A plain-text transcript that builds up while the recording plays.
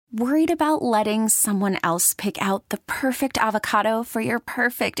Worried about letting someone else pick out the perfect avocado for your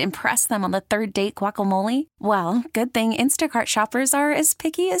perfect impress them on the third date guacamole? Well, good thing Instacart shoppers are as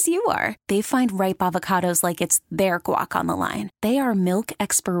picky as you are. They find ripe avocados like it's their guac on the line. They are milk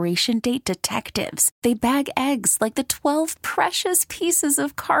expiration date detectives. They bag eggs like the 12 precious pieces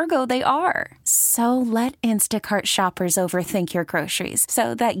of cargo they are. So let Instacart shoppers overthink your groceries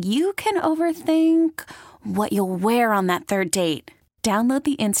so that you can overthink what you'll wear on that third date. Download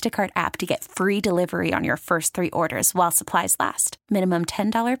the Instacart app to get free delivery on your first 3 orders while supplies last. Minimum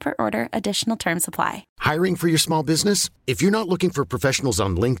 $10 per order. Additional terms apply. Hiring for your small business? If you're not looking for professionals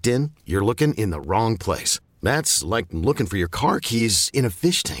on LinkedIn, you're looking in the wrong place. That's like looking for your car keys in a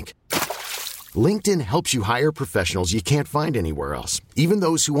fish tank. LinkedIn helps you hire professionals you can't find anywhere else, even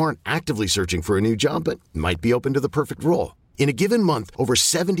those who aren't actively searching for a new job but might be open to the perfect role. In a given month, over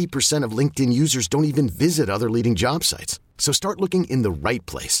 70% of LinkedIn users don't even visit other leading job sites. So start looking in the right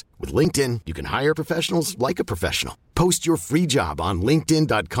place. With LinkedIn, you can hire professionals like a professional. Post your free job on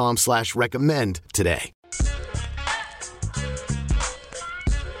linkedin.com/recommend today.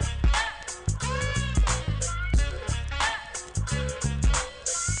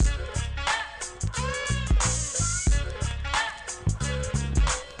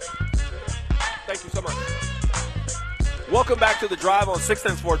 Thank you so much. Welcome back to The Drive on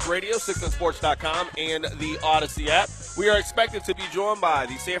 610 Sports Radio, 610sports.com, and the Odyssey app. We are expected to be joined by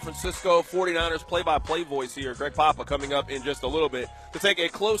the San Francisco 49ers play-by-play voice here, Greg Papa, coming up in just a little bit to take a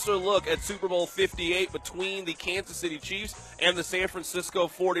closer look at Super Bowl 58 between the Kansas City Chiefs and the San Francisco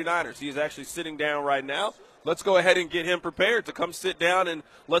 49ers. He is actually sitting down right now. Let's go ahead and get him prepared to come sit down, and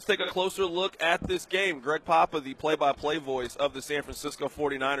let's take a closer look at this game. Greg Papa, the play-by-play voice of the San Francisco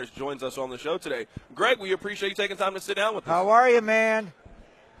 49ers, joins us on the show today. Greg, we appreciate you taking time to sit down with us. How are you, man?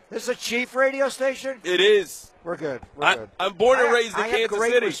 This is a Chief radio station? It is. We're good. We're good. I'm born and raised in I Kansas have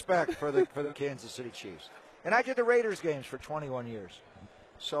great City. respect for the Kansas City Chiefs. And I did the Raiders games for 21 years.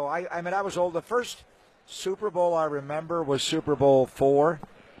 So, I mean, I was old. The first Super Bowl I remember was Super Bowl IV.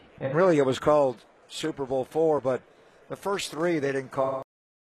 And really it was called Super Bowl IV, but the first 3 they didn't call.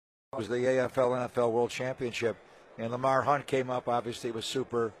 It was the AFL NFL World Championship. And Lamar Hunt came up, obviously, with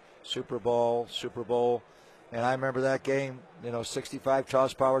Super Bowl. And I remember that game, 65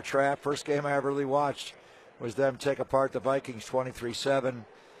 toss power trap. First game I ever really watched was them take apart the Vikings 23-7.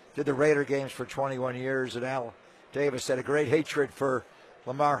 Did the Raider games for 21 years, and Al Davis had a great hatred for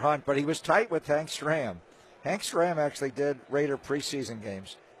Lamar Hunt, but he was tight with Hank Stram. Hank Stram actually did Raider preseason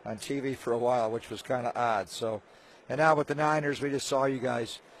games on TV for a while, which was kind of odd. So, and now with the Niners, we just saw you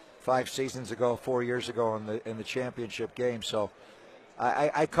guys 4 years ago in the championship game. So,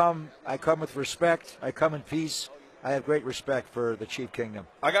 I come with respect. I come in peace. I have great respect for the Chief Kingdom.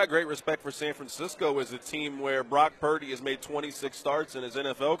 I got great respect for San Francisco as a team where Brock Purdy has made 26 starts in his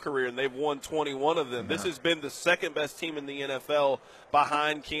NFL career, and they've won 21 of them. This has been the second-best team in the NFL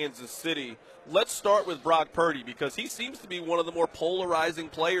behind Kansas City. Let's start with Brock Purdy because he seems to be one of the more polarizing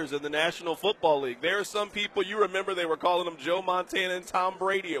players in the National Football League. There are some people, you remember they were calling him Joe Montana and Tom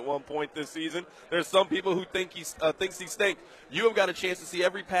Brady at one point this season. There's some people who think thinks he stinks. You have got a chance to see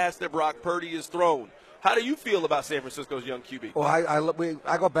every pass that Brock Purdy has thrown. How do you feel about San Francisco's young QB? Well,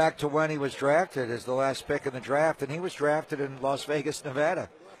 I go back to when he was drafted as the last pick in the draft, and he was drafted in Las Vegas, Nevada,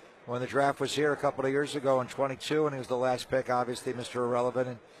 when the draft was here a couple of years ago in 22, and he was the last pick, obviously, Mr. Irrelevant,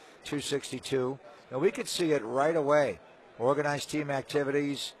 in 262. And we could see it right away. Organized team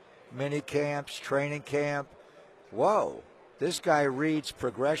activities, mini camps, training camp. Whoa, this guy reads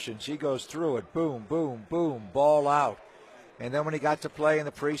progressions. He goes through it, boom, boom, boom, ball out. And then when he got to play in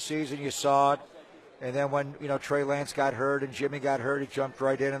the preseason, you saw it. And then when, Trey Lance got hurt and Jimmy got hurt, he jumped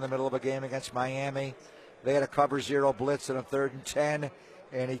right in the middle of a game against Miami. They had a cover 0 blitz in a 3rd and 10,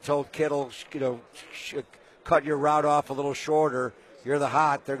 and he told Kittle, cut your route off a little shorter. You're the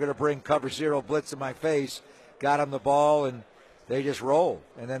hot. They're going to bring cover 0 blitz in my face. Got him the ball, and they just rolled.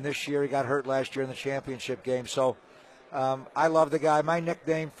 And then this year, he got hurt last year in the championship game. So I love the guy. My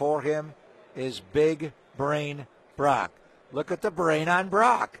nickname for him is Big Brain Brock. Look at the brain on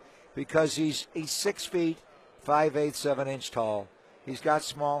Brock. Because he's 6 feet, 5'8", 7 inch tall. He's got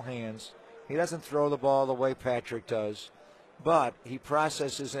small hands. He doesn't throw the ball the way Patrick does, but he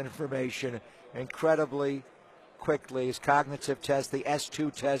processes information incredibly quickly. His cognitive test, the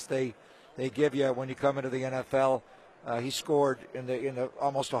S2 test they give you when you come into the NFL, he scored in the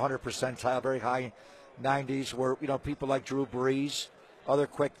almost 100 percentile, very high 90s. Where people like Drew Brees, other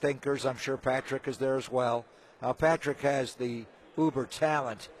quick thinkers. I'm sure Patrick is there as well. Patrick has the uber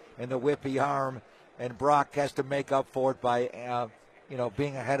talent and the whippy arm, and Brock has to make up for it by,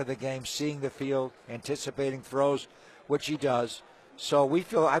 being ahead of the game, seeing the field, anticipating throws, which he does. So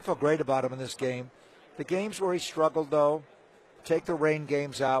I feel great about him in this game. The games where he struggled, though, take the rain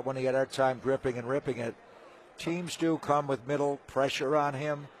games out when he had our time gripping and ripping it. Teams do come with middle pressure on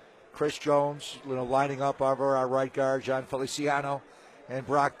him. Chris Jones, lining up over our right guard, John Feliciano, and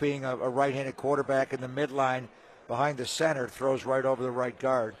Brock being a right-handed quarterback in the midline behind the center, throws right over the right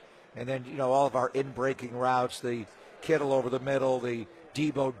guard. And then, all of our in-breaking routes, the Kittle over the middle, the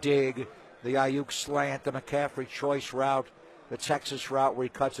Debo dig, the Ayuk slant, the McCaffrey choice route, the Texas route where he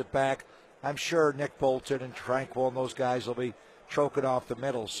cuts it back. I'm sure Nick Bolton and Tranquil and those guys will be choking off the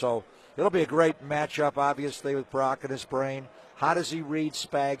middle. So it'll be a great matchup, obviously, with Brock and his brain. How does he read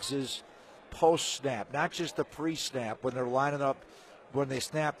Spags' post-snap, not just the pre-snap when they're lining up, when they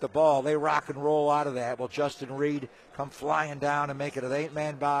snap the ball, they rock and roll out of that. Will Justin Reed come flying down and make it an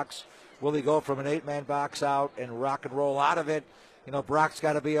 8-man box? Will he go from an 8-man box out and rock and roll out of it? Brock's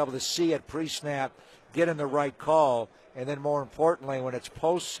got to be able to see it pre-snap, get in the right call, and then more importantly, when it's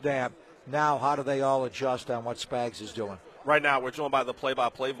post-snap, now how do they all adjust on what Spags is doing? Right now, we're joined by the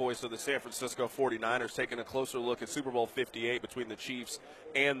play-by-play voice of the San Francisco 49ers, taking a closer look at Super Bowl 58 between the Chiefs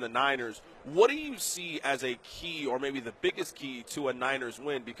and the Niners. What do you see as a key, or maybe the biggest key, to a Niners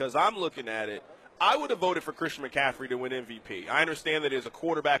win? Because I'm looking at it, I would have voted for Christian McCaffrey to win MVP. I understand that it is a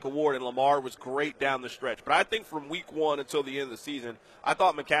quarterback award, and Lamar was great down the stretch. But I think from week 1 until the end of the season, I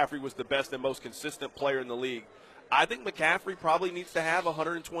thought McCaffrey was the best and most consistent player in the league. I think McCaffrey probably needs to have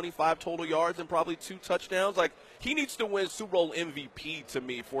 125 total yards and probably 2 touchdowns. He needs to win Super Bowl MVP, to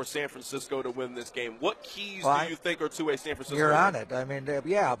me, for San Francisco to win this game. What keys do you think are to a San Francisco You're win? on it. I mean,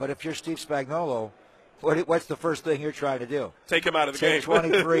 yeah, but if you're Steve Spagnuolo, what's the first thing you're trying to do? Take him out of the game. Take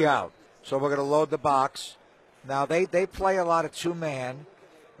 23 out. So we're going to load the box. Now, they play a lot of two-man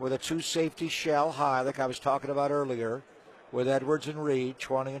with a two-safety shell high, like I was talking about earlier, with Edwards and Reed,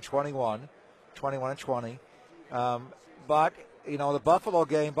 20 and 21, 21 and 20. But, the Buffalo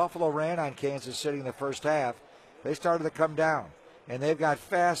game, Buffalo ran on Kansas City in the first half. They started to come down, and they've got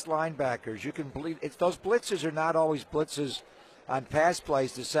fast linebackers. You can believe those blitzes are not always blitzes on pass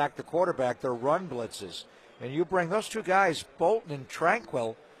plays to sack the quarterback. They're run blitzes. And you bring those two guys, Bolton and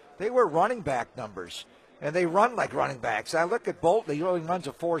Tranquil, they were running back numbers, and they run like running backs. I look at Bolton, he only runs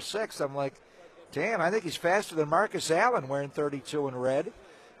a 4.6. I'm like, damn, I think he's faster than Marcus Allen wearing 32 in red.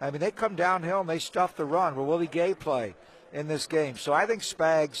 I mean, they come downhill and they stuff the run. Will Willie Gay play in this game? So I think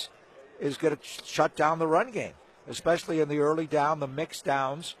Spags is going to shut down the run game, especially in the early down, the mixed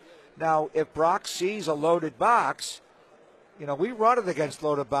downs. Now, if Brock sees a loaded box, we run it against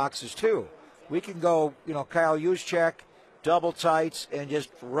loaded boxes too. We can go, Kyle Juszczyk, double tights, and just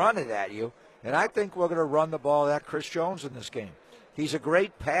run it at you. And I think we're going to run the ball at Chris Jones in this game. He's a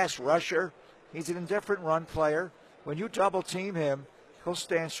great pass rusher. He's an indifferent run player. When you double team him, he'll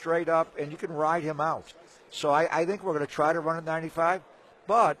stand straight up, and you can ride him out. So I think we're going to try to run at 95.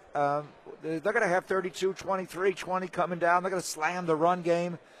 But they're going to have 32, 23, 20 coming down. They're going to slam the run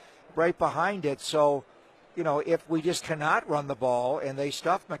game right behind it. So, if we just cannot run the ball and they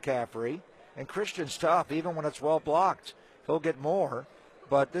stuff McCaffrey, and Christian's tough, even when it's well blocked, he'll get more.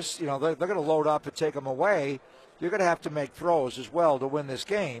 But this, they're going to load up and take him away. You're going to have to make throws as well to win this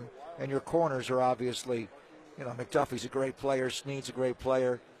game. And your corners are obviously, McDuffie's a great player. Snead's a great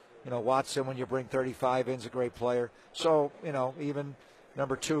player. Watson, when you bring 35 in, is a great player. So, even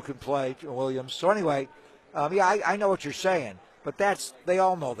number 2 can play, Williams. So anyway, I know what you're saying, but they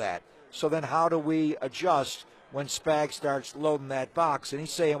all know that. So then how do we adjust when Spags starts loading that box? And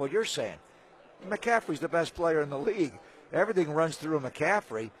he's saying what you're saying. McCaffrey's the best player in the league. Everything runs through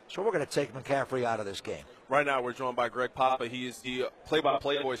McCaffrey, so we're going to take McCaffrey out of this game. Right now, we're joined by Greg Papa. He is the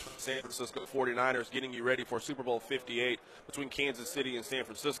play-by-play voice for the San Francisco 49ers, getting you ready for Super Bowl 58 between Kansas City and San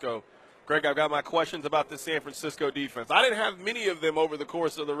Francisco. Greg, I've got my questions about the San Francisco defense. I didn't have many of them over the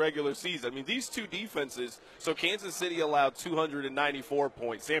course of the regular season. I mean, these two defenses, so Kansas City allowed 294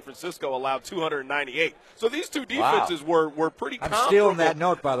 points. San Francisco allowed 298. So these two defenses were pretty comparable. I'm stealing that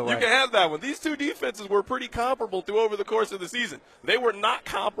note, by the way. You can have that one. These two defenses were pretty comparable over the course of the season. They were not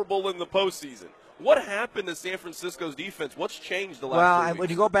comparable in the postseason. What happened to San Francisco's defense? What's changed the last 2 weeks? When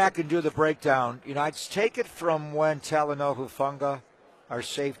you go back and do the breakdown, I'd take it from when Talanoa Hufanga, our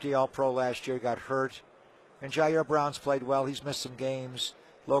safety all-pro last year, got hurt. And Jair Brown's played well. He's missed some games.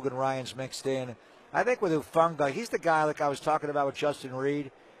 Logan Ryan's mixed in. I think with Hufanga, he's the guy like I was talking about with Justin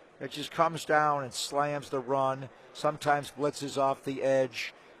Reed that just comes down and slams the run, sometimes blitzes off the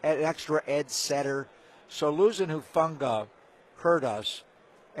edge, an extra edge setter. So losing Hufanga hurt us.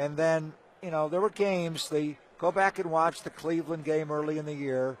 And then, there were games. They go back and watch the Cleveland game early in the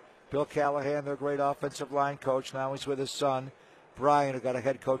year. Bill Callahan, their great offensive line coach, now he's with his son, Brian, who got a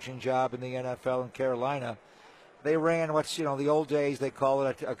head coaching job in the NFL in Carolina. they ran what's, the old days, they call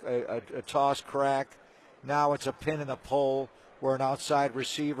it a toss crack. Now it's a pin and a pull where an outside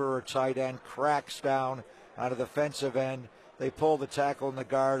receiver or tight end cracks down on a defensive end. They pull the tackle and the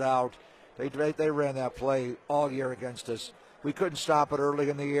guard out. They ran that play all year against us. We couldn't stop it early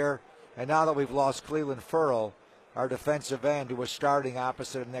in the year. And now that we've lost Cleveland Ferrell, our defensive end, who was starting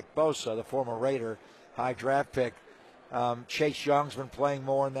opposite of Nick Bosa, the former Raider, high draft pick, Chase Young's been playing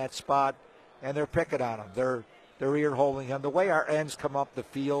more in that spot, and they're picking on him. They're ear-holding him. The way our ends come up the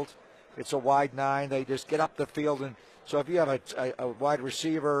field, it's a wide 9. They just get up the field. And so if you have a wide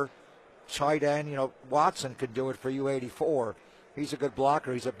receiver, tight end, Watson can do it for you, 84. He's a good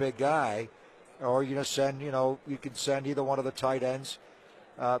blocker. He's a big guy. Or you just send, you can send either one of the tight ends,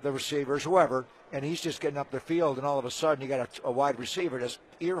 the receivers, whoever, and he's just getting up the field, and all of a sudden you got a wide receiver just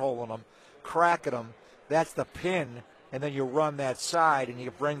ear-holing him, cracking him. That's the pin, and then you run that side, and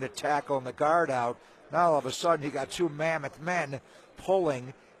you bring the tackle and the guard out. Now all of a sudden you got 2 mammoth men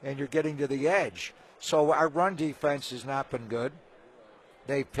pulling, and you're getting to the edge. So our run defense has not been good.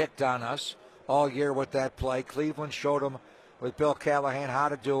 They picked on us all year with that play. Cleveland showed them with Bill Callahan how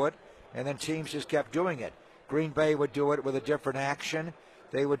to do it, and then teams just kept doing it. Green Bay would do it with a different action.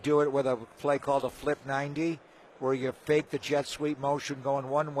 They would do it with a play called a flip 90, where you fake the jet sweep motion going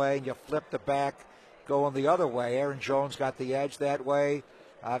one way and you flip the back going the other way. Aaron Jones got the edge that way.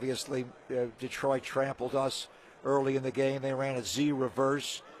 Obviously, Detroit trampled us early in the game. They ran a Z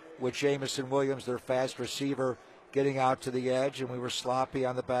reverse with Jamison Williams, their fast receiver, getting out to the edge, and we were sloppy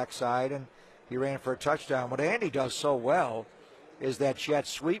on the backside, and he ran for a touchdown. What Andy does so well is that jet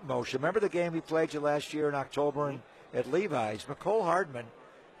sweep motion. Remember the game we played you last year in October at Levi's? McCole Hardman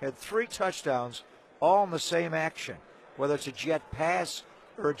had 3 touchdowns all in the same action, whether it's a jet pass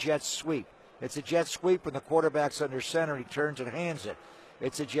or a jet sweep. It's a jet sweep when the quarterback's under center and he turns and hands it.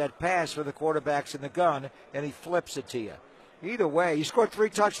 It's a jet pass when the quarterback's in the gun and he flips it to you. Either way, he scored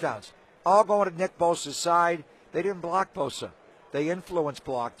 3 touchdowns, all going to Nick Bosa's side. They didn't block Bosa. They influence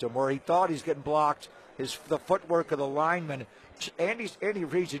blocked him where he thought he's getting blocked. The footwork of the lineman. Andy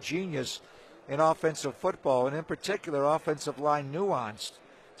Reid's a genius in offensive football, and in particular offensive line nuanced.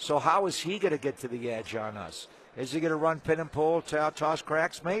 So how is he going to get to the edge on us? Is he going to run pin and pull, toss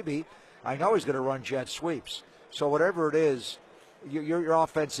cracks? Maybe. I know he's going to run jet sweeps. So whatever it is, your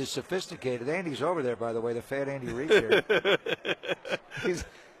offense is sophisticated. Andy's over there, by the way, the fat Andy Reid here.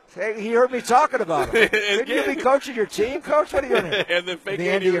 He heard me talking about him. Didn't you be coaching your team, Coach? What are you doing? And the fake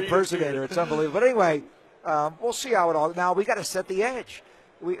Andy impersonator. It's unbelievable. But anyway, we'll see how it all. Now we got to set the edge.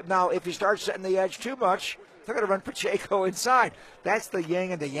 Now if you start setting the edge too much, they're going to run Pacheco inside. That's the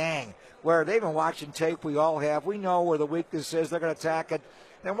yin and the yang. Where they've been watching tape, we all have. We know where the weakness is. They're going to attack it,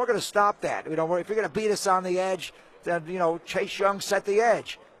 and we're going to stop that. If you're going to beat us on the edge, then Chase Young set the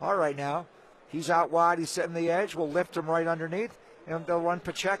edge. All right, now he's out wide. He's setting the edge. We'll lift him right underneath, and they'll run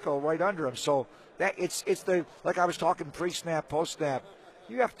Pacheco right under him. So that it's the, like I was talking pre-snap, post-snap.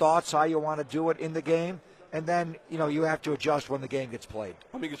 You have thoughts how you want to do it in the game, and then you have to adjust when the game gets played.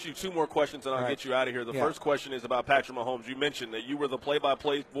 Let me get you 2 more questions, and I'll get you out of here. The first question is about Patrick Mahomes. You mentioned that you were the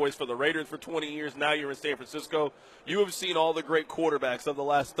play-by-play voice for the Raiders for 20 years. Now you're in San Francisco. You have seen all the great quarterbacks of the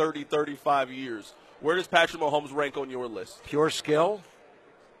last 30, 35 years. Where does Patrick Mahomes rank on your list? Pure skill?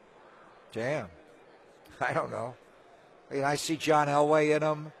 Damn. I don't know. I see John Elway in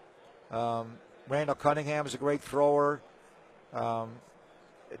him. Randall Cunningham is a great thrower.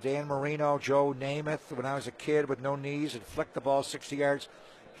 Dan Marino, Joe Namath, when I was a kid with no knees and flicked the ball 60 yards.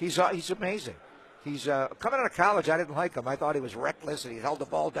 He's amazing. He's coming out of college, I didn't like him. I thought he was reckless, and he held the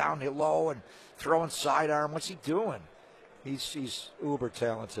ball down low and throwing sidearm. What's he doing? He's uber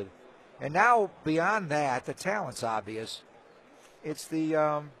talented. And now, beyond that, the talent's obvious. It's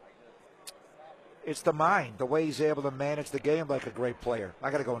the mind, the way he's able to manage the game like a great player.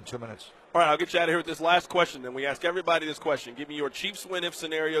 I got to go in 2 minutes. All right, I'll get you out of here with this last question. Then we ask everybody this question. Give me your Chiefs win-if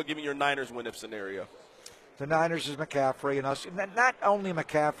scenario. Give me your Niners win-if scenario. The Niners is McCaffrey and us. Not only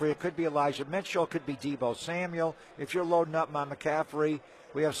McCaffrey. It could be Elijah Mitchell. It could be Deebo Samuel. If you're loading up on McCaffrey,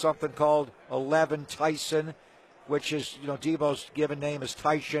 we have something called 11 Tyson, which is, Deebo's given name is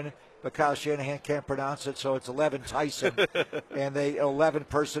Tyson, but Kyle Shanahan can't pronounce it, so it's 11 Tyson. And they 11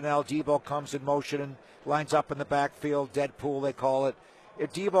 personnel. Deebo comes in motion and lines up in the backfield. Deadpool, they call it.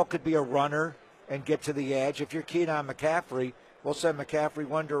 If Deebo could be a runner and get to the edge, if you're keen on McCaffrey, we'll send McCaffrey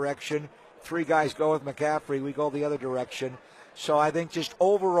one direction. 3 guys go with McCaffrey. We go the other direction. So I think just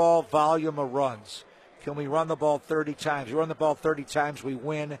overall volume of runs. Can we run the ball 30 times? We run the ball 30 times, we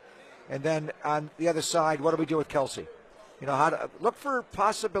win. And then on the other side, what do we do with Kelsey? How to look for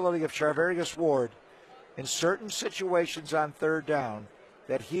possibility of Charvarius Ward in certain situations on 3rd down,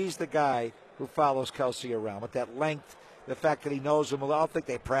 that he's the guy who follows Kelsey around. With that length, the fact that he knows him, I don't think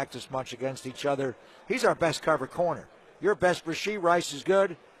they practice much against each other. He's our best cover corner. Your best Rashee Rice is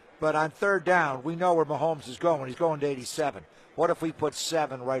good, but on third down, we know where Mahomes is going. He's going to 87. What if we put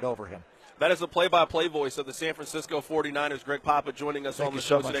 7 right over him? That is the play-by-play voice of the San Francisco 49ers, Greg Papa, joining us on the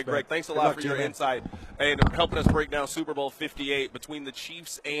show today. Greg, thanks a lot for your insight and helping us break down Super Bowl 58 between the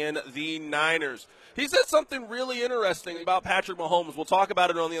Chiefs and the Niners. He said something really interesting about Patrick Mahomes. We'll talk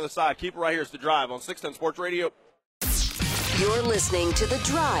about it on the other side. Keep it right here. It's The Drive on 610 Sports Radio. You're listening to The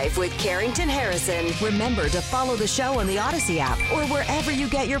Drive with Carrington Harrison. Remember to follow the show on the Odyssey app or wherever you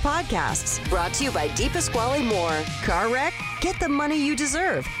get your podcasts. Brought to you by DePasquale Moore. Car wreck? Get the money you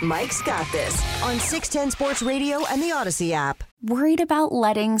deserve. Mike's got this on 610 Sports Radio and the Odyssey app. Worried about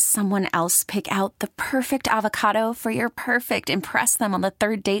letting someone else pick out the perfect avocado for your perfect impress them on the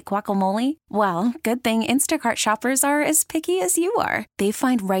third date guacamole? Well, good thing Instacart shoppers are as picky as you are. They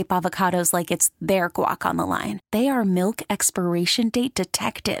find ripe avocados like it's their guac on the line. They are milk expiration date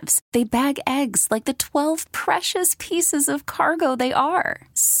detectives. They bag eggs like the 12 precious pieces of cargo they are.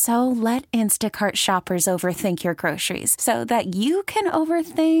 So let Instacart shoppers overthink your groceries so that you can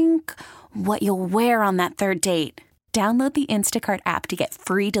overthink what you'll wear on that third date. Download the Instacart app to get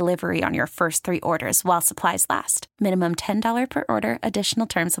free delivery on your first 3 orders while supplies last. Minimum $10 per order. Additional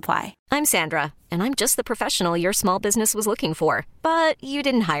terms apply. I'm Sandra, and I'm just the professional your small business was looking for. But you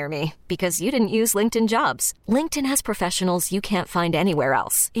didn't hire me because you didn't use LinkedIn Jobs. LinkedIn has professionals you can't find anywhere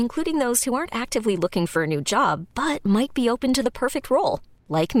else, including those who aren't actively looking for a new job, but might be open to the perfect role,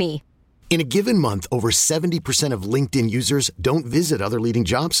 like me. In a given month, over 70% of LinkedIn users don't visit other leading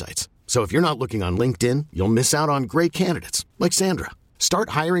job sites. So if you're not looking on LinkedIn, you'll miss out on great candidates like Sandra.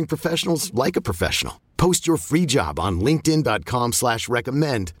 Start hiring professionals like a professional. Post your free job on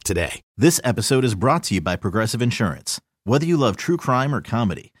linkedin.com/recommend today. This episode is brought to you by Progressive Insurance. Whether you love true crime or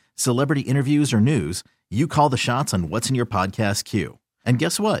comedy, celebrity interviews or news, you call the shots on what's in your podcast queue. And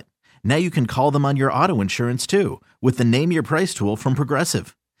guess what? Now you can call them on your auto insurance too with the Name Your Price tool from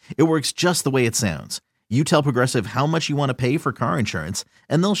Progressive. It works just the way it sounds. You tell Progressive how much you want to pay for car insurance,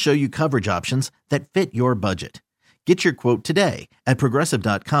 and they'll show you coverage options that fit your budget. Get your quote today at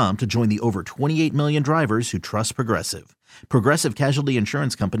Progressive.com to join the over 28 million drivers who trust Progressive. Progressive Casualty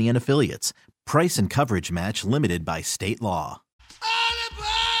Insurance Company and Affiliates. Price and coverage match limited by state law.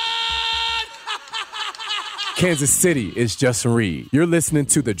 Kansas City is Justin Reed. You're listening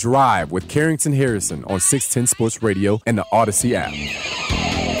to The Drive with Carrington Harrison on 610 Sports Radio and the Odyssey app.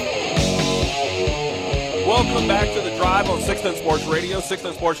 Welcome back to The Drive on 610 Sports Radio,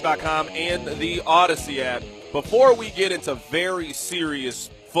 610sports.com, and the Odyssey app. Before we get into very serious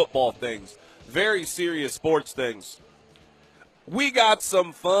football things, very serious sports things, we got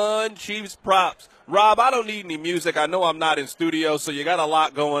some fun Chiefs props. Rob, I don't need any music. I know I'm not in studio, so you got a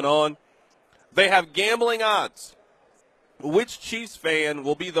lot going on. They have gambling odds. Which Chiefs fan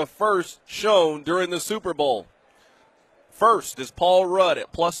will be the first shown during the Super Bowl? First is Paul Rudd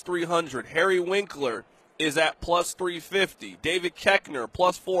at plus 300. Harry Winkler is at plus 350. David Koechner,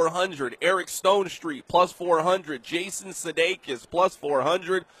 plus 400. Eric Stonestreet, plus 400. Jason Sudeikis, plus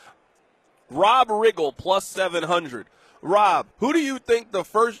 400. Rob Riggle, plus 700. Rob, who do you think the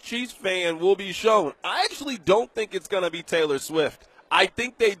first Chiefs fan will be shown? I actually don't think it's going to be Taylor Swift. I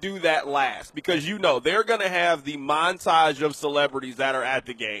think they do that last because, you know, they're going to have the montage of celebrities that are at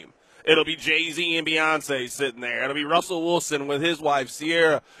the game. It'll be Jay-Z and Beyonce sitting there. It'll be Russell Wilson with his wife,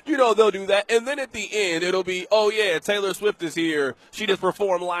 Sierra. You know, they'll do that. And then at the end, it'll be, oh, yeah, Taylor Swift is here. She just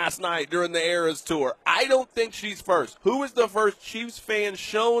performed last night during the Eras Tour. I don't think she's first. Who is the first Chiefs fan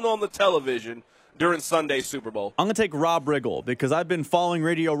shown on the television during Sunday's Super Bowl? I'm going to take Rob Riggle because I've been following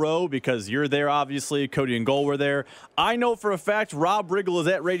Radio Row because you're there, obviously. Cody and Gold were there. I know for a fact Rob Riggle is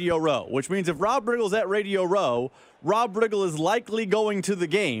at Radio Row, which means if Rob Riggle is at Radio Row, Rob Riggle is likely going to the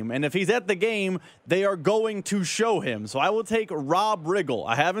game. And if he's at the game, they are going to show him. So I will take Rob Riggle.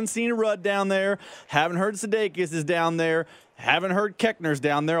 I haven't seen Rudd down there. Haven't heard Sudeikis is down there. Haven't heard Koechner's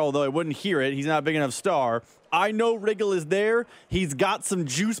down there, although I wouldn't hear it. He's not a big enough star. I know Riggle is there. He's got some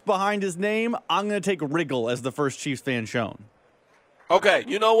juice behind his name. I'm going to take Riggle as the first Chiefs fan shown. Okay,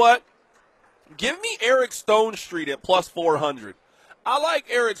 you know what? Give me Eric Stonestreet at plus 400. I like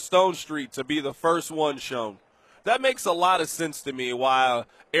Eric Stonestreet to be the first one shown. That makes a lot of sense to me. While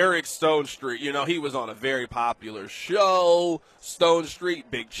Eric Stonestreet, you know, he was on a very popular show. Stonestreet,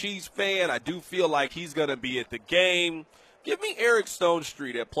 big Chiefs fan. I do feel like he's going to be at the game. Give me Eric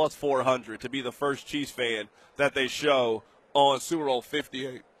Stonestreet at plus 400 to be the first Chiefs fan that they show on Super Bowl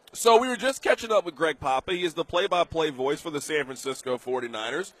 58. So we were just catching up with Greg Papa. He is the play-by-play voice for the San Francisco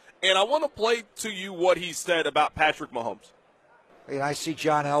 49ers. And I want to play to you what he said about Patrick Mahomes. I see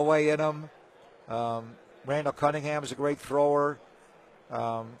John Elway in him. Randall Cunningham is a great thrower.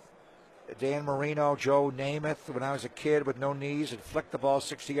 Dan Marino, Joe Namath, when I was a kid with no knees and flicked the ball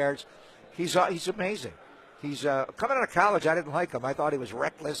 60 yards. He's amazing. He's coming out of college. I didn't like him. I thought he was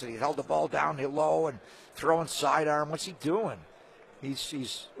reckless and he held the ball down low and throwing sidearm. What's he doing?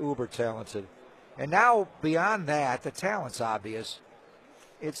 He's uber talented. And now beyond that, the talent's obvious.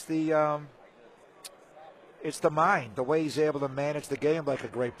 It's the mind, the way he's able to manage the game like a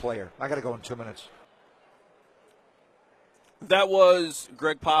great player. I got to go in 2 minutes. That was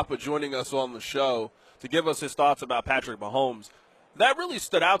Greg Papa joining us on the show to give us his thoughts about Patrick Mahomes. That really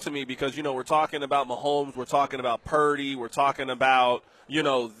stood out to me because, we're talking about Mahomes, we're talking about Purdy, we're talking about,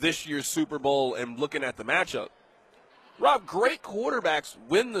 this year's Super Bowl and looking at the matchup. Rob, great quarterbacks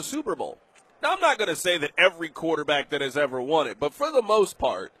win the Super Bowl. Now, I'm not going to say that every quarterback that has ever won it, but for the most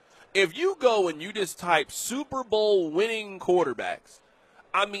part, if you go and you just type Super Bowl winning quarterbacks,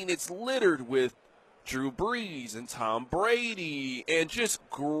 it's littered with Drew Brees and Tom Brady and just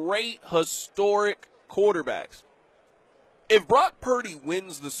great historic quarterbacks. If Brock Purdy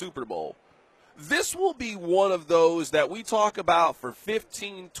wins the Super Bowl, this will be one of those that we talk about for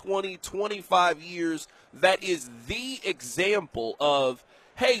 15, 20, 25 years that is the example of,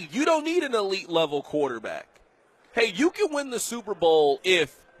 hey, you don't need an elite level quarterback. Hey, you can win the Super Bowl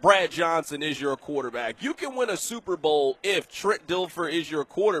if Brad Johnson is your quarterback. You can win a Super Bowl if Trent Dilfer is your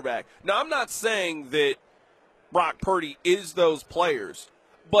quarterback. Now, I'm not saying that Brock Purdy is those players,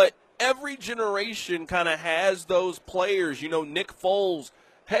 but every generation kind of has those players. Nick Foles,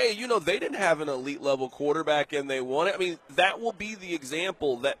 hey, they didn't have an elite level quarterback and they won it. That will be the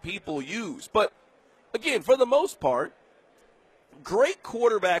example that people use. But, again, for the most part, great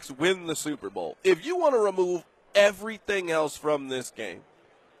quarterbacks win the Super Bowl. If you want to remove everything else from this game,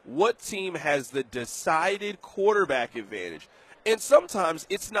 what team has the decided quarterback advantage? And sometimes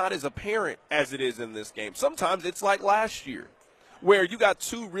it's not as apparent as it is in this game. Sometimes it's like last year where you got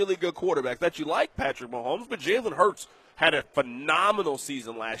two really good quarterbacks that you like, Patrick Mahomes, but Jalen Hurts had a phenomenal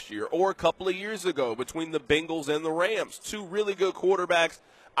season last year, or a couple of years ago between the Bengals and the Rams. Two really good quarterbacks.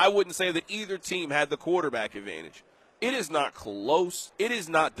 I wouldn't say that either team had the quarterback advantage. It is not close. It is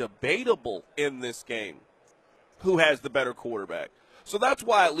not debatable in this game who has the better quarterback. So that's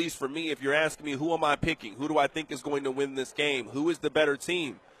why, at least for me, if you're asking me who am I picking, who do I think is going to win this game, who is the better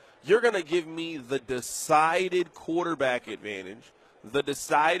team, you're going to give me the decided quarterback advantage, the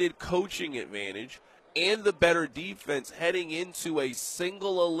decided coaching advantage, and the better defense heading into a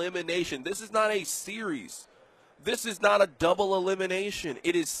single elimination. This is not a series. This is not a double elimination.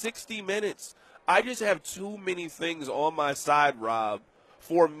 It is 60 minutes. I just have too many things on my side, Rob,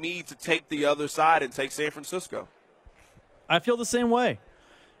 for me to take the other side and take San Francisco. I feel the same way.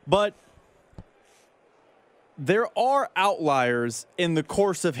 But there are outliers in the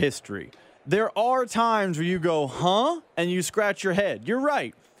course of history. There are times where you go, huh? And you scratch your head. You're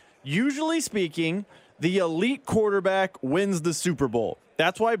right. Usually speaking, the elite quarterback wins the Super Bowl.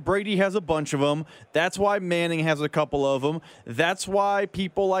 That's why Brady has a bunch of them. That's why Manning has a couple of them. That's why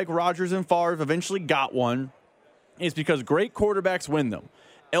people like Rodgers and Favre eventually got one. It's because great quarterbacks win them.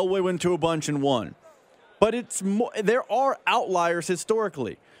 Elway went to a bunch and won. But there are outliers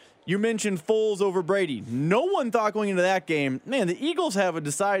historically. You mentioned Foles over Brady. No one thought going into that game, man, the Eagles have a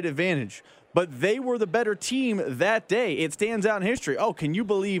decided advantage, but they were the better team that day. It stands out in history. Oh, can you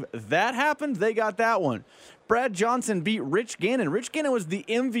believe that happened? They got that one. Brad Johnson beat Rich Gannon. Rich Gannon was the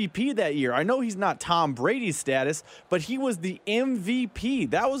MVP that year. I know he's not Tom Brady's status, but he was the MVP.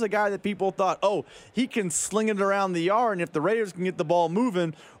 That was a guy that people thought, oh, he can sling it around the yard, and if the Raiders can get the ball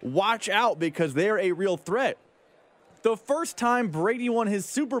moving, watch out because they're a real threat. The first time Brady won his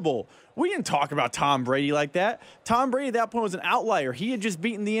Super Bowl, we didn't talk about Tom Brady like that. Tom Brady at that point was an outlier. He had just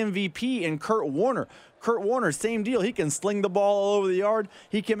beaten the MVP and Kurt Warner. Kurt Warner, same deal. He can sling the ball all over the yard.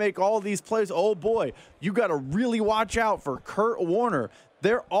 He can make all these plays. Oh, boy, you got to really watch out for Kurt Warner.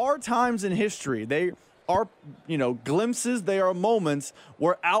 There are times in history. They are, glimpses. They are moments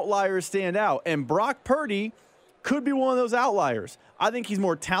where outliers stand out. And Brock Purdy could be one of those outliers. I think he's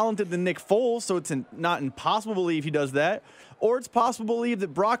more talented than Nick Foles, so it's not impossible to believe he does that. Or it's possible to believe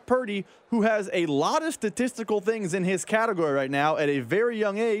that Brock Purdy, who has a lot of statistical things in his category right now at a very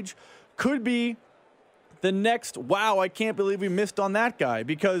young age, could be the next, wow, I can't believe we missed on that guy.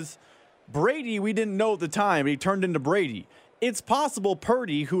 Because Brady, we didn't know at the time, but he turned into Brady. It's possible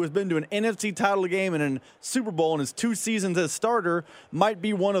Purdy, who has been to an NFC title game and a Super Bowl in his 2 seasons as starter, might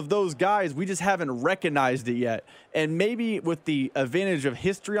be one of those guys. We just haven't recognized it yet. And maybe with the advantage of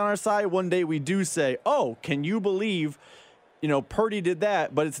history on our side, one day we do say, oh, can you believe, Purdy did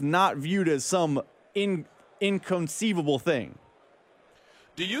that, but it's not viewed as some inconceivable thing.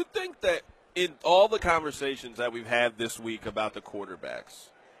 Do you think that in all the conversations that we've had this week about the quarterbacks,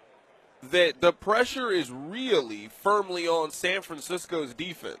 that the pressure is really firmly on San Francisco's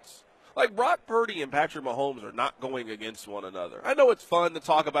defense. Like, Brock Purdy and Patrick Mahomes are not going against one another. I know it's fun to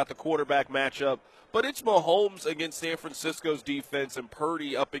talk about the quarterback matchup, but it's Mahomes against San Francisco's defense and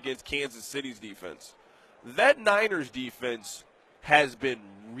Purdy up against Kansas City's defense. That Niners defense has been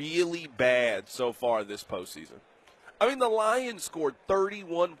really bad so far this postseason. I mean, the Lions scored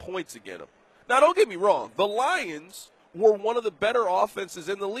 31 points against them. Now, don't get me wrong. The Lions were one of the better offenses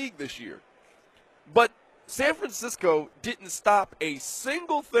in the league this year. But San Francisco didn't stop a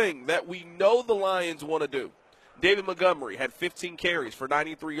single thing that we know the Lions want to do. David Montgomery had 15 carries for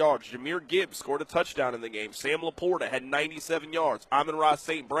 93 yards. Jahmyr Gibbs scored a touchdown in the game. Sam Laporta had 97 yards. Amon-Ra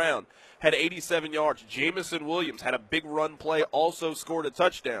St. Brown had 87 yards. Jamison Williams had a big run play, also scored a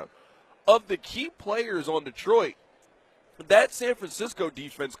touchdown. Of the key players on Detroit, that San Francisco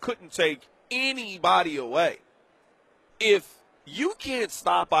defense couldn't take anybody away. If you can't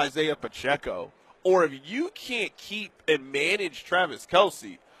stop Isaiah Pacheco, or if you can't keep and manage Travis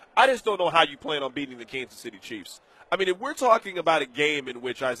Kelce, I just don't know how you plan on beating the Kansas City Chiefs. I mean, if we're talking about a game in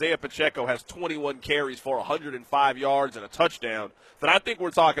which Isaiah Pacheco has 21 carries for 105 yards and a touchdown, then I think we're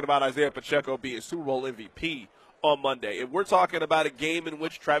talking about Isaiah Pacheco being Super Bowl MVP on Monday. If we're talking about a game in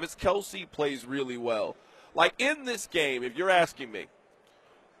which Travis Kelce plays really well, like in this game, if you're asking me,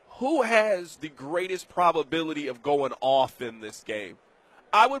 who has the greatest probability of going off in this game?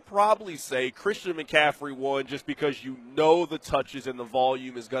 I would probably say Christian McCaffrey won just because you know the touches and the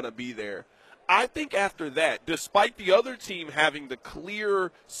volume is going to be there. I think after that, despite the other team having the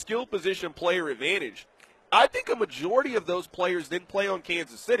clear skill position player advantage, I think a majority of those players didn't play on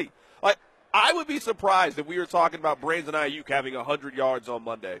Kansas City. Like, I would be surprised if we were talking about Brandon Ayuk having 100 yards on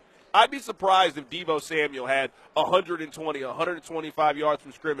Monday. I'd be surprised if Deebo Samuel had 120, 125 yards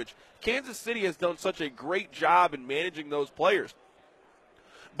from scrimmage. Kansas City has done such a great job in managing those players.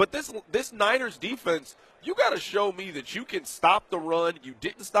 But this Niners defense, you got to show me that you can stop the run. You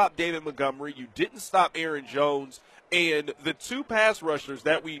didn't stop David Montgomery. You didn't stop Aaron Jones. And the two pass rushers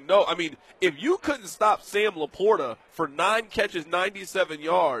that we know, I mean, if you couldn't stop Sam Laporta for 9 catches, 97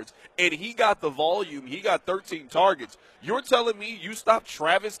 yards, and he got the volume, he got 13 targets, you're telling me you stopped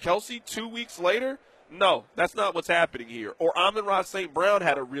Travis Kelce 2 weeks later? No, that's not what's happening here. Or Amon-Ra St. Brown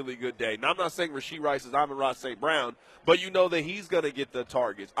had a really good day. Now, I'm not saying Rashee Rice is Amon-Ra St. Brown, but you know that he's going to get the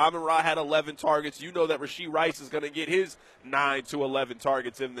targets. Amon-Ra had 11 targets. You know that Rashee Rice is going to get his 9 to 11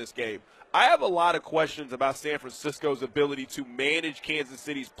 targets in this game. I have a lot of questions about San Francisco's ability to manage Kansas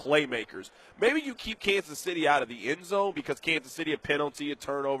City's playmakers. Maybe you keep Kansas City out of the end zone because Kansas City, a penalty, a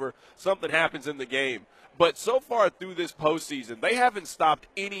turnover, something happens in the game. But so far through this postseason, they haven't stopped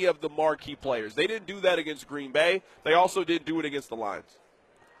any of the marquee players. They didn't do that against Green Bay. They also didn't do it against the Lions.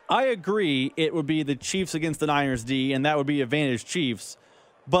 I agree it would be the Chiefs against the Niners D, and that would be advantage Chiefs.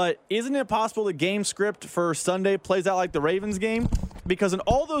 But isn't it possible the game script for Sunday plays out like the Ravens game? Because in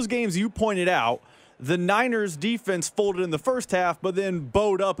all those games you pointed out, the Niners defense folded in the first half, but then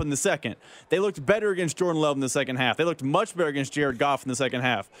bowed up in the second. They looked better against Jordan Love in the second half. They looked much better against Jared Goff in the second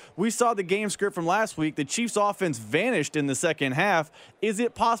half. We saw the game script from last week. The Chiefs offense vanished in the second half. Is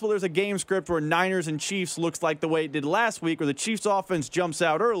it possible there's a game script where Niners and Chiefs looks like the way it did last week, where the Chiefs offense jumps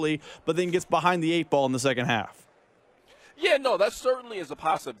out early, but then gets behind the 8 ball in the second half? Yeah, no, that certainly is a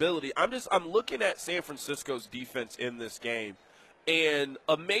possibility. I'm looking at San Francisco's defense in this game. And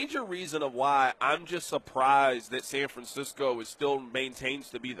a major reason of why I'm just surprised that San Francisco is still maintains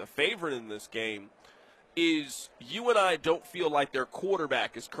to be the favorite in this game is you and I don't feel like their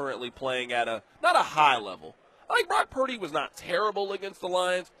quarterback is currently playing at not a high level. I think Brock Purdy was not terrible against the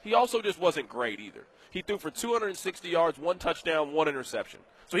Lions. He also just wasn't great either. He threw for 260 yards, 1 touchdown, 1 interception.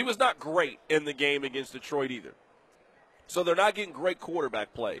 So he was not great in the game against Detroit either. So they're not getting great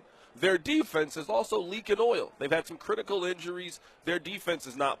quarterback play. Their defense is also leaking oil. They've had some critical injuries. Their defense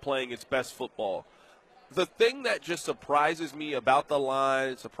is not playing its best football. The thing that just surprises me about the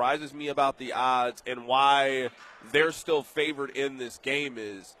line, surprises me about the odds, and why they're still favored in this game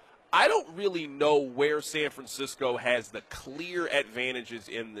is I don't really know where San Francisco has the clear advantages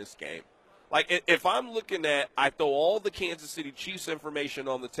in this game. Like, if I'm looking at, I throw all the Kansas City Chiefs information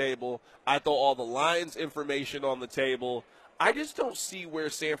on the table, I throw all the Lions information on the table, I just don't see where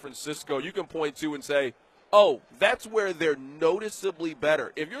San Francisco you can point to and say, oh, that's where they're noticeably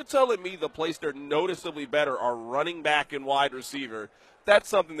better. If you're telling me the place they're noticeably better are running back and wide receiver, that's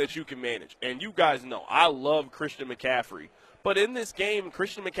something that you can manage. And you guys know, I love Christian McCaffrey. But in this game,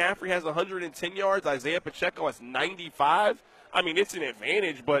 Christian McCaffrey has 110 yards. Isaiah Pacheco has 95. I mean, it's an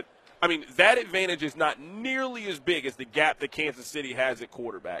advantage, but I mean, that advantage is not nearly as big as the gap that Kansas City has at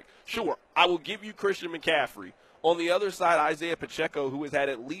quarterback. Sure, I will give you Christian McCaffrey. On the other side, Isaiah Pacheco, who has had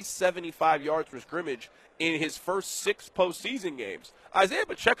at least 75 yards per scrimmage in his first 6 postseason games. Isaiah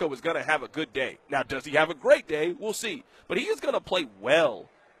Pacheco is going to have a good day. Now, does he have a great day? We'll see. But he is going to play well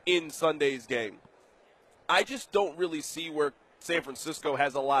in Sunday's game. I just don't really see where San Francisco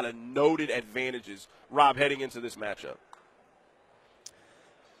has a lot of noted advantages, Rob, heading into this matchup.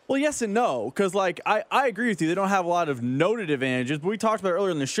 Well, yes and no, because, I agree with you. They don't have a lot of noted advantages, but we talked about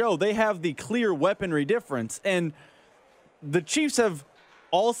earlier in the show, they have the clear weaponry difference. And the Chiefs have,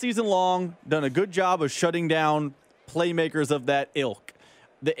 all season long, done a good job of shutting down playmakers of that ilk.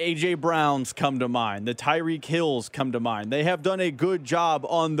 The A.J. Browns come to mind. The Tyreek Hills come to mind. They have done a good job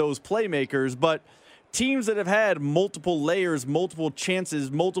on those playmakers, but teams that have had multiple layers, multiple chances,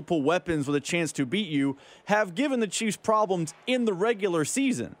 multiple weapons with a chance to beat you have given the Chiefs problems in the regular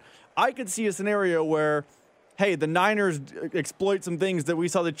season. I could see a scenario where, hey, the Niners exploit some things that we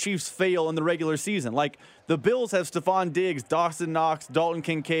saw the Chiefs fail in the regular season. Like the Bills have Stephon Diggs, Dawson Knox, Dalton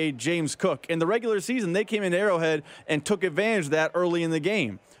Kincaid, James Cook. In the regular season, they came into Arrowhead and took advantage of that early in the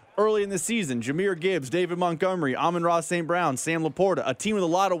game. Early in the season, Jahmyr Gibbs, David Montgomery, Amon-Ra St. Brown, Sam Laporta, a team with a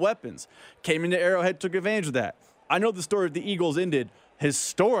lot of weapons, came into Arrowhead, took advantage of that. I know the story of the Eagles ended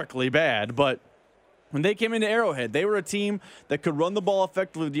historically bad, but when they came into Arrowhead, they were a team that could run the ball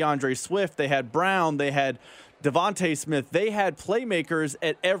effectively with DeAndre Swift. They had Brown. They had Devontae Smith. They had playmakers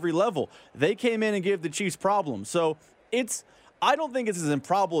at every level. They came in and gave the Chiefs problems. So I don't think it's as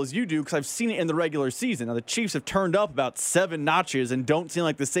improbable as you do because I've seen it in the regular season. Now, the Chiefs have turned up about 7 notches and don't seem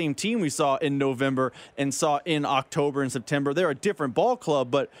like the same team we saw in November and saw in October and September. They're a different ball club,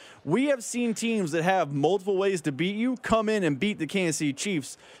 but we have seen teams that have multiple ways to beat you come in and beat the Kansas City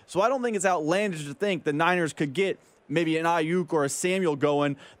Chiefs. So I don't think it's outlandish to think the Niners could get maybe an Ayuk or a Samuel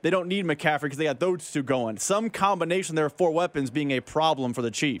going. They don't need McCaffrey because they got those two going. Some combination there of 4 weapons being a problem for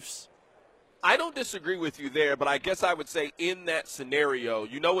the Chiefs. I don't disagree with you there, but I guess I would say in that scenario,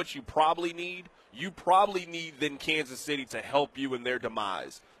 you know what you probably need? You probably need then Kansas City to help you in their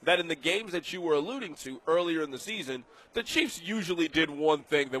demise. That in the games that you were alluding to earlier in the season, the Chiefs usually did one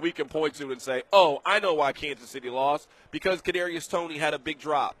thing that we can point to and say, oh, I know why Kansas City lost, because Kadarius Toney had a big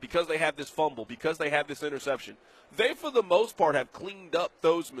drop, because they had this fumble, because they had this interception. They, for the most part, have cleaned up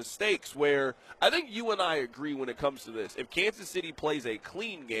those mistakes where I think you and I agree when it comes to this. If Kansas City plays a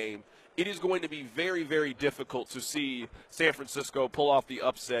clean game, it is going to be very, very difficult to see San Francisco pull off the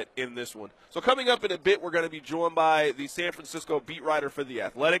upset in this one. So coming up in a bit, we're going to be joined by the San Francisco beat writer for The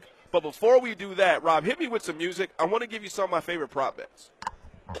Athletic. But before we do that, Rob, hit me with some music. I want to give you some of my favorite prop bets.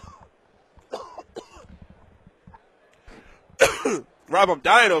 Rob, I'm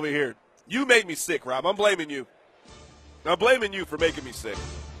dying over here. You made me sick, Rob. I'm blaming you. I'm blaming you for making me sick.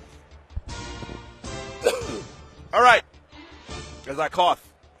 All right. As I cough.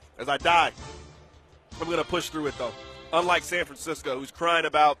 As I die, I'm going to push through it, though. Unlike San Francisco, who's crying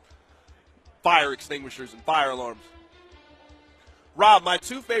about fire extinguishers and fire alarms. Rob, my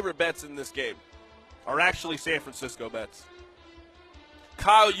 2 favorite bets in this game are actually San Francisco bets.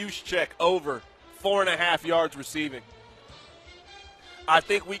 Kyle Juszczyk over 4.5 yards receiving. I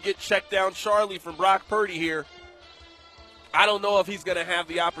think we get checked down Charlie from Brock Purdy here. I don't know if he's going to have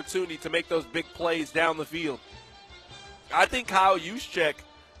the opportunity to make those big plays down the field. I think Kyle Juszczyk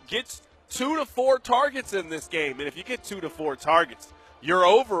gets 2 to 4 targets in this game. And if you get 2 to 4 targets, you're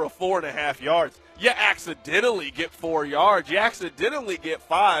over a 4.5 yards. You accidentally get 4 yards. You accidentally get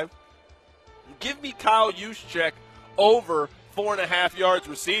 5. Give me Kyle Juszczyk over 4.5 yards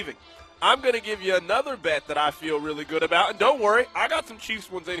receiving. I'm going to give you another bet that I feel really good about. And don't worry, I got some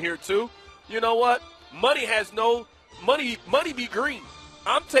Chiefs ones in here too. You know what? Money be green.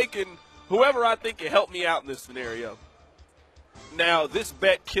 I'm taking whoever I think can help me out in this scenario. Now, this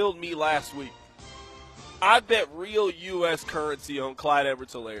bet killed me last week. I bet real U.S. currency on Clyde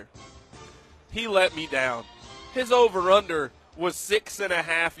Edwards-Helaire. He let me down. His over-under was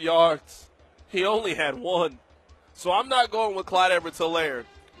 6.5 yards. He only had 1. So I'm not going with Clyde Edwards-Helaire,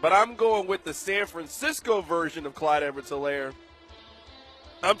 but I'm going with the San Francisco version of Clyde Edwards-Helaire.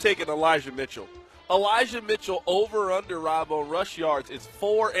 I'm taking Elijah Mitchell. Elijah Mitchell over-under, Rob, on rush yards is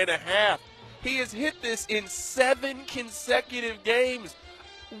 4.5. He has hit this in 7 consecutive games.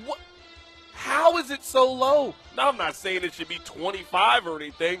 What? How is it so low? Now, I'm not saying it should be 25 or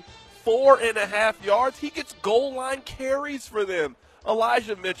anything. 4.5 yards. He gets goal line carries for them.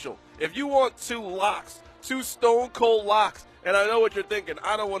 Elijah Mitchell. If you want 2 locks, 2 stone-cold locks, and I know what you're thinking,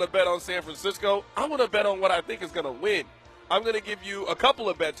 I don't want to bet on San Francisco. I want to bet on what I think is going to win. I'm going to give you a couple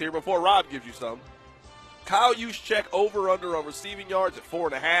of bets here before Rob gives you some. Kyle Juszczyk over-under on receiving yards at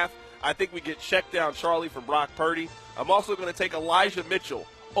 4.5. I think we get check down Charlie from Brock Purdy. I'm also going to take Elijah Mitchell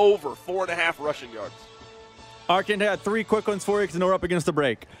over 4.5 rushing yards. Arkin, I got 3 quick ones for you because we're up against the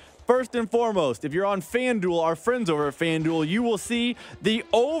break. First and foremost, if you're on FanDuel, our friends over at FanDuel, you will see the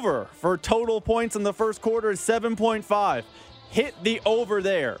over for total points in the first quarter is 7.5. Hit the over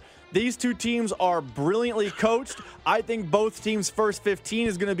there. These two teams are brilliantly coached. I think both teams' first 15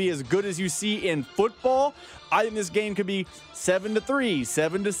 is going to be as good as you see in football. I think this game could be 7-3,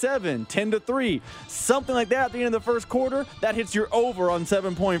 7-7, 10-3, something like that at the end of the first quarter. That hits your over on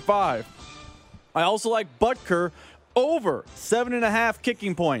 7.5. I also like Butker over 7.5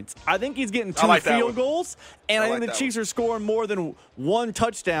 kicking points. I think he's getting 2 field goals, and I think the Chiefs are scoring more than 1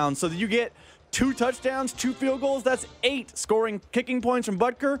 touchdown. So that you get 2 touchdowns, 2 field goals, that's 8 scoring kicking points from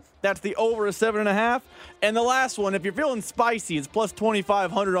Butker. That's the over of 7.5. And the last one, if you're feeling spicy, it's plus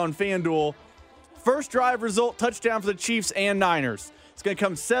 2,500 on FanDuel. First drive result, touchdown for the Chiefs and Niners. It's going to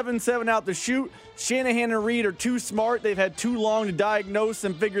come 7-7 out the chute. Shanahan and Reed are too smart. They've had too long to diagnose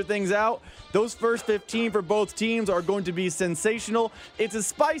and figure things out. Those first 15 for both teams are going to be sensational. It's a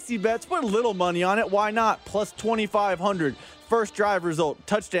spicy bet. Put a little money on it. Why not? Plus 2,500. First drive result,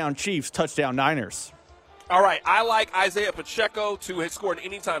 touchdown Chiefs, touchdown Niners. All right, I like Isaiah Pacheco to have scored an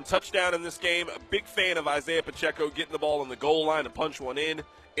anytime touchdown in this game. A big fan of Isaiah Pacheco getting the ball on the goal line and punch one in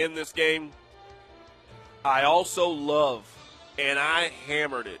this game. I also love, and I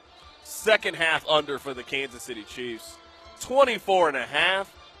hammered it, second half under for the Kansas City Chiefs. 24.5.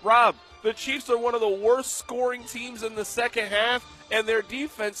 Rob, the Chiefs are one of the worst scoring teams in the second half, and their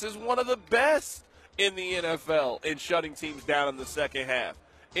defense is one of the best in the NFL in shutting teams down in the second half.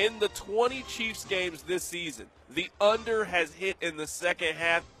 In the 20 Chiefs games this season, the under has hit in the second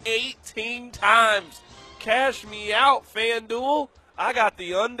half 18 times. Cash me out, FanDuel. I got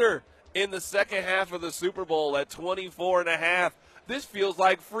the under in the second half of the Super Bowl at 24.5. This feels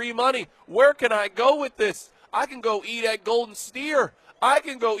like free money. Where can I go with this? I can go eat at Golden Steer. I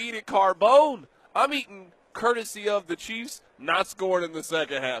can go eat at Carbone. I'm eating courtesy of the Chiefs not scoring in the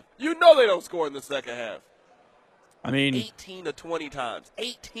second half. You know they don't score in the second half. I mean, 18 to 20 times.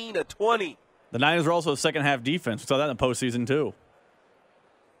 18 to 20. The Niners are also a second half defense. We saw that in the postseason too.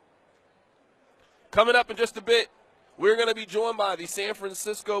 Coming up in just a bit, we're going to be joined by the San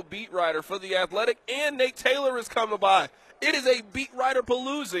Francisco beat writer for The Athletic, and Nate Taylor is coming by. It is a beat writer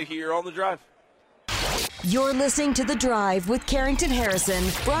palooza here on The Drive. You're listening to The Drive with Carrington Harrison,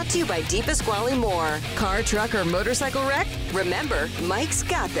 brought to you by DePasquale Moore. Car, truck, or motorcycle wreck? Remember, Mike's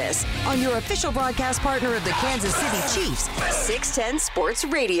got this on your official broadcast partner of the Kansas City Chiefs, 610 Sports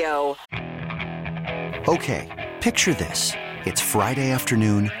Radio. Okay, picture this. It's Friday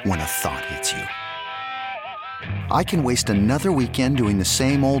afternoon when a thought hits you. I can waste another weekend doing the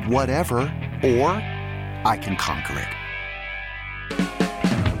same old whatever, or I can conquer it.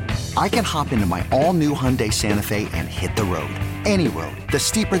 I can hop into my all-new Hyundai Santa Fe and hit the road. Any road. The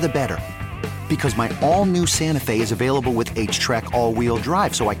steeper, the better. Because my all-new Santa Fe is available with H-Track all-wheel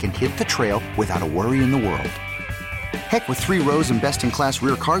drive, so I can hit the trail without a worry in the world. Heck, with 3 rows and best-in-class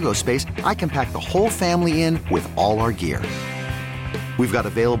rear cargo space, I can pack the whole family in with all our gear. We've got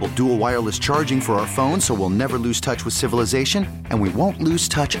available dual wireless charging for our phones, so we'll never lose touch with civilization, and we won't lose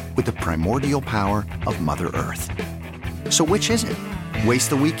touch with the primordial power of Mother Earth. So which is it? Waste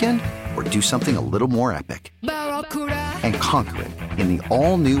the weekend or do something a little more epic? And conquer it in the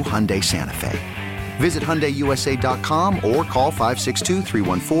all-new Hyundai Santa Fe. Visit HyundaiUSA.com or call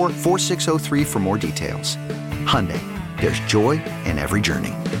 562-314-4603 for more details. Hyundai, there's joy in every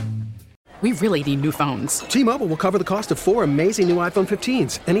journey. We really need new phones. T-Mobile will cover the cost of 4 amazing new iPhone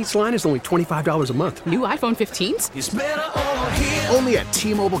 15s, and each line is only $25 a month. New iPhone 15s? It's better over here. Only at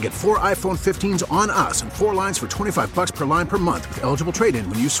T-Mobile, get 4 iPhone 15s on us and 4 lines for $25 per line per month with eligible trade-in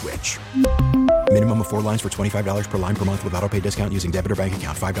when you switch. Minimum of 4 lines for $25 per line per month with autopay discount using debit or bank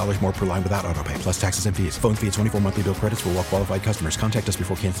account. $5 more per line without autopay, plus taxes and fees. Phone fee at 24 monthly bill credits for well-qualified customers. Contact us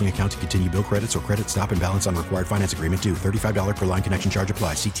before canceling account to continue bill credits or credit stop and balance on required finance agreement due. $35 per line connection charge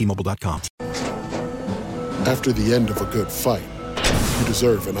applies. See T-Mobile.com. After the end of a good fight, you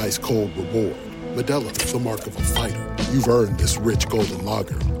deserve an ice-cold reward. Modelo is the mark of a fighter. You've earned this rich golden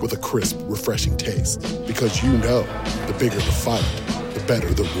lager with a crisp, refreshing taste. Because you know, the bigger the fight, the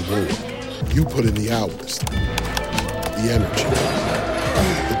better the reward. You put in the hours, the energy,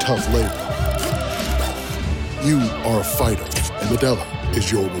 the tough labor. You are a fighter, and Modelo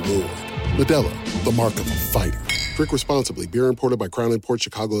is your reward. Modelo, the mark of a fighter. Drink responsibly. Beer imported by Crown Imports,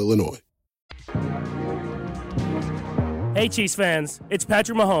 Chicago, Illinois. Hey Chiefs fans, it's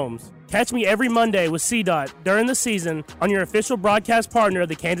Patrick Mahomes. Catch me every Monday with C-Dot during the season on your official broadcast partner of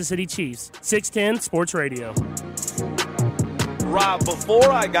the Kansas City Chiefs, 610 Sports Radio. Rob,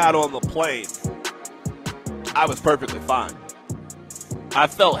 before I got on the plane, I was perfectly fine. I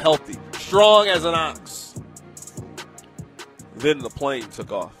felt healthy, strong as an ox. Then the plane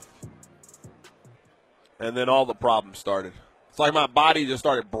took off. And then all the problems started. It's like my body just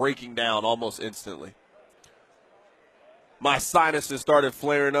started breaking down almost instantly. My sinuses started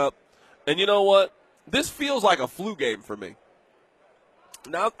flaring up. And you know what? This feels like a flu game for me.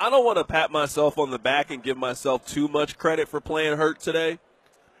 Now, I don't want to pat myself on the back and give myself too much credit for playing hurt today.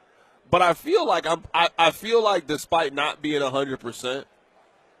 But I feel like I feel like despite not being 100%,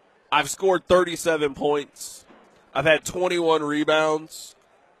 I've scored 37 points. I've had 21 rebounds,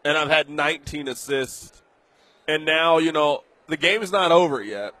 and I've had 19 assists. And now, the game is not over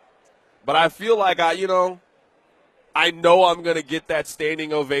yet. But I feel like I know I'm going to get that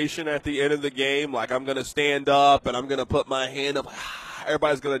standing ovation at the end of the game. Like I'm going to stand up and I'm going to put my hand up.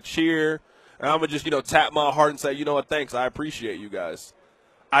 Everybody's going to cheer. And I'm going to just, tap my heart and say, you know what, thanks. I appreciate you guys.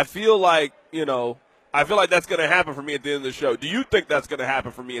 I feel like, that's going to happen for me at the end of the show. Do you think that's going to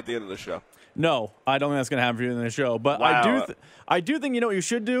happen for me at the end of the show? No, I don't think that's going to happen for you in the show. But wow. I do think what you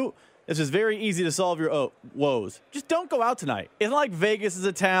should do. This is very easy to solve your woes. Just don't go out tonight. It's not like Vegas is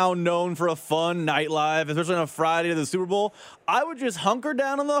a town known for a fun nightlife, especially on a Friday to the Super Bowl. I would just hunker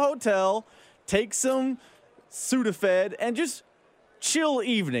down in the hotel, take some Sudafed, and just chill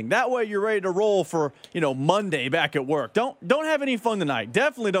evening. That way you're ready to roll for, Monday back at work. Don't have any fun tonight.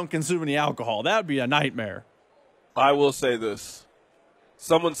 Definitely don't consume any alcohol. That would be a nightmare. I will say this.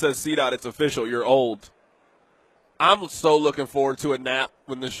 Someone says, C-Dot, it's official. You're old. I'm so looking forward to a nap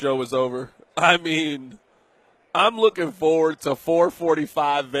when the show is over. I mean, I'm looking forward to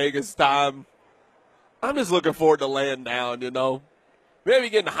 4:45 Vegas time. I'm just looking forward to laying down,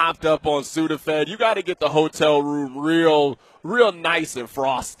 Maybe getting hopped up on Sudafed. You got to get the hotel room real nice and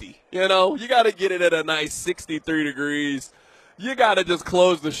frosty. You got to get it at a nice 63 degrees. You got to just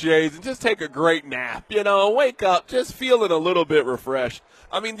close the shades and just take a great nap, wake up just feeling a little bit refreshed.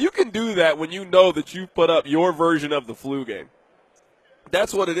 I mean, you can do that when you know that you've put up your version of the flu game.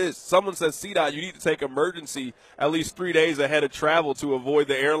 That's what it is. Someone says, C-Dot, you need to take emergency at least 3 days ahead of travel to avoid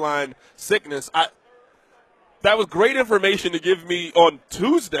the airline sickness. That was great information to give me on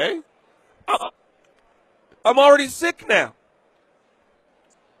Tuesday. I'm already sick now.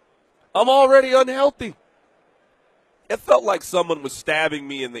 I'm already unhealthy. It felt like someone was stabbing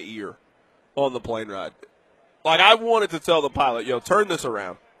me in the ear on the plane ride. Like I wanted to tell the pilot, turn this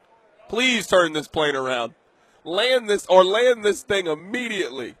around. Please turn this plane around. Land this thing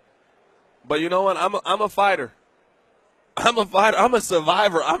immediately. But you know what? I'm a fighter. I'm a fighter. I'm a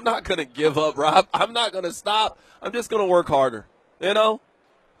survivor. I'm not going to give up, Rob. I'm not going to stop. I'm just going to work harder. I'm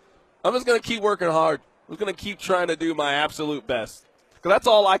just going to keep working hard. I'm going to keep trying to do my absolute best. Because that's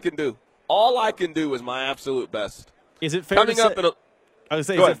all I can do. All I can do is my absolute best. Is it fair to say,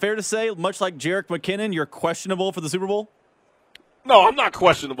 is it fair to say, much like Jerick McKinnon, you're questionable for the Super Bowl? No, I'm not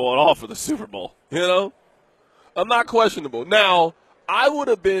questionable at all for the Super Bowl. I'm not questionable. Now, I would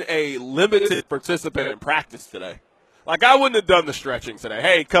have been a limited participant in practice today. Like, I wouldn't have done the stretching today.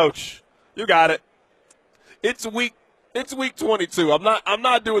 Hey, coach, you got it. It's week 22. I'm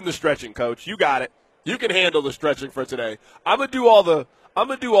not doing the stretching, coach. You got it. You can handle the stretching for today. I'm gonna do all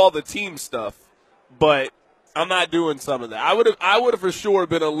the team stuff, but I'm not doing some of that. I would have for sure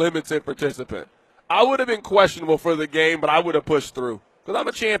been a limited participant. I would have been questionable for the game, but I would have pushed through because I'm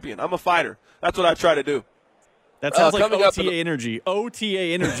a champion. I'm a fighter. That's what I try to do. That sounds like OTA energy. OTA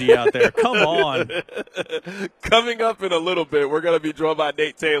energy out there. Come on. Coming up in a little bit, we're going to be joined by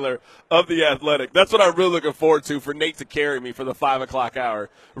Nate Taylor of The Athletic. That's what I'm really looking forward to, for Nate to carry me for the 5 o'clock hour.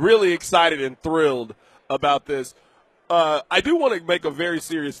 Really excited and thrilled about this. I do want to make a very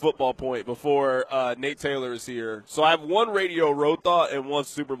serious football point before Nate Taylor is here. So I have one Radio Row thought and one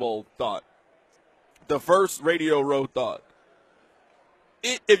Super Bowl thought. The first Radio Row thought.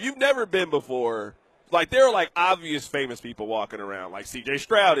 If you've never been before, there are obvious famous people walking around. Like C.J.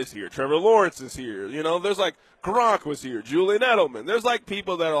 Stroud is here. Trevor Lawrence is here. There's Gronk was here. Julian Edelman. There's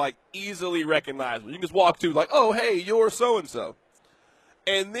people that are easily recognizable. You can just walk to oh, hey, you're so-and-so.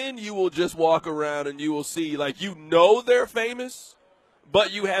 And then you will just walk around and you will see, they're famous,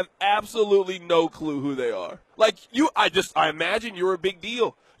 but you have absolutely no clue who they are. I imagine you're a big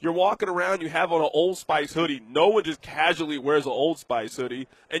deal. You're walking around, you have on an Old Spice hoodie. No one just casually wears an Old Spice hoodie,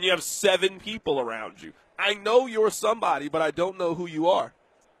 and you have 7 people around you. I know you're somebody, but I don't know who you are.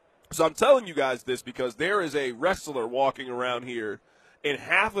 So I'm telling you guys this because there is a wrestler walking around here, and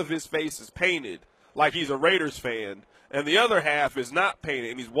half of his face is painted like he's a Raiders fan, and the other half is not painted,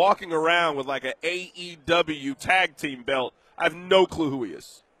 and he's walking around with an AEW tag team belt. I have no clue who he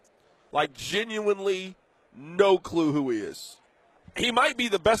is. Genuinely no clue who he is. He might be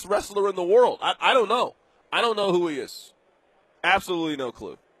the best wrestler in the world. I don't know. I don't know who he is. Absolutely no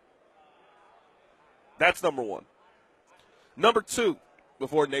clue. That's number one. Number two,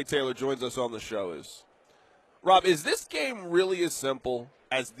 before Nate Taylor joins us on the show, is, Rob, is this game really as simple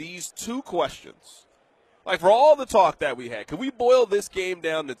as these two questions? Like, for all the talk that we had, could we boil this game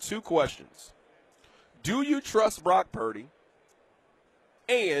down to two questions? Do you trust Brock Purdy?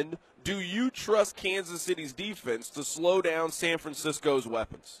 And do you trust Kansas City's defense to slow down San Francisco's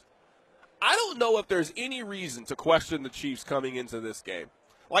weapons? I don't know if there's any reason to question the Chiefs coming into this game.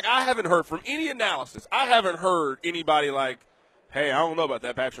 Like, I haven't heard from any analysis. I haven't heard anybody like, hey, I don't know about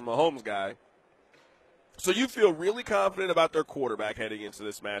that Patrick Mahomes guy. So you feel really confident about their quarterback heading into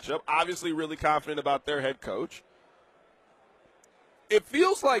this matchup. Obviously really confident about their head coach. It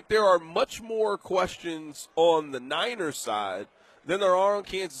feels like there are much more questions on the Niners side than there are on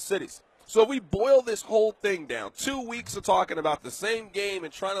Kansas City's. So if we boil this whole thing down, 2 weeks of talking about the same game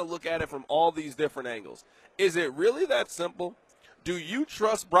and trying to look at it from all these different angles, is it really that simple? Do you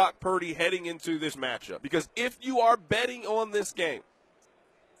trust Brock Purdy heading into this matchup? Because if you are betting on this game,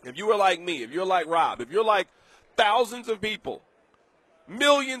 if you are like me, if you're like Rob, if you're like thousands of people,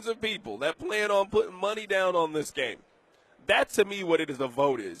 millions of people that plan on putting money down on this game, that to me what it is a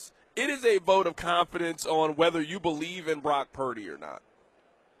vote is. It is a vote of confidence on whether you believe in Brock Purdy or not.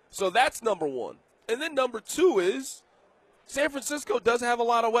 So that's number one. And then number two is San Francisco does have a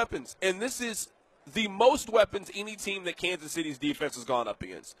lot of weapons, and this is the most weapons any team that Kansas City's defense has gone up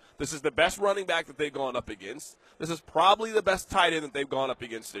against. This is the best running back that they've gone up against. This is probably the best tight end that they've gone up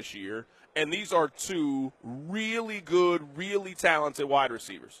against this year. And these are two really good, really talented wide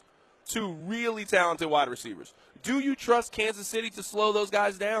receivers. Two really talented wide receivers. Do you trust Kansas City to slow those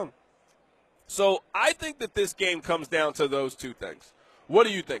guys down? So I think that this game comes down to those two things. What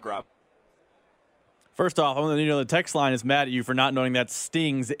do you think, Rob? First off, the text line is mad at you for not knowing that's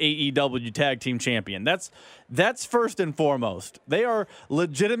Sting's AEW Tag Team Champion. That's first and foremost. They are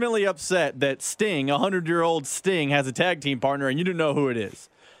legitimately upset that Sting, 100-year-old Sting, has a tag team partner, and you don't know who it is.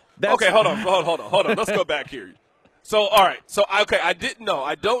 Okay, hold on. Let's go back here. So, all right. So, okay, I didn't know.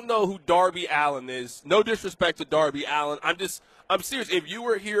 I don't know who Darby Allin is. No disrespect to Darby Allin. I'm serious. If you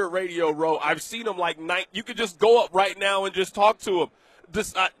were here at Radio Row, I've seen him you could just go up right now and just talk to him.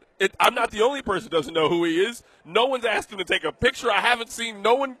 I'm not the only person who doesn't know who he is. No one's asked him to take a picture. I haven't seen.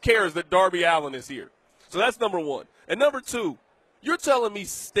 No one cares that Darby Allin is here. So that's number one. And number two, you're telling me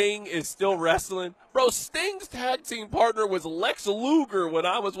Sting is still wrestling? Bro, Sting's tag team partner was Lex Luger when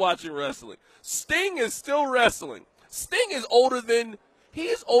I was watching wrestling. Sting is still wrestling. Sting is older than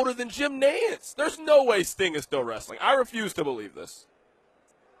Jim Nantz. There's no way Sting is still wrestling. I refuse to believe this.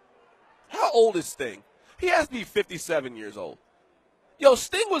 How old is Sting? He has to be 57 years old. Yo,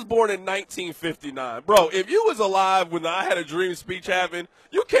 Sting was born in 1959. Bro, if you was alive when I Had a Dream speech happened,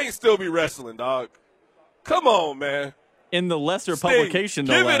 you can't still be wrestling, dog. Come on, man. In the lesser Sting, publication,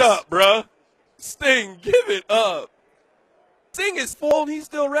 no give less. it up, bro. Sting, give it up. Sting is full and he's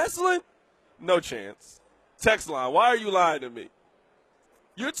still wrestling? No chance. Text line, why are you lying to me?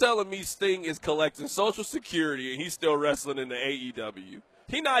 You're telling me Sting is collecting Social Security and he's still wrestling in the AEW.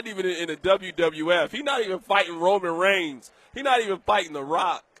 He's not even in the WWF. He's not even fighting Roman Reigns. He's not even fighting The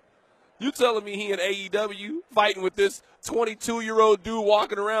Rock. You telling me he in AEW fighting with this 22-year-old dude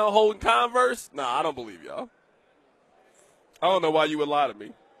walking around holding Converse? Nah, I don't believe y'all. I don't know why you would lie to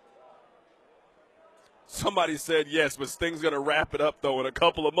me. Somebody said yes, but Sting's going to wrap it up, though, in a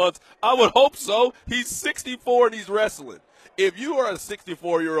couple of months. I would hope so. He's 64 and he's wrestling. If you are a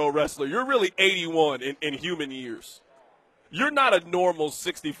 64-year-old wrestler, you're really 81 in human years. You're not a normal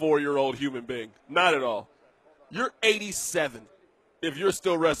 64-year-old human being. Not at all. You're 87 if you're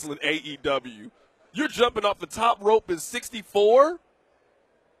still wrestling AEW. You're jumping off the top rope at 64?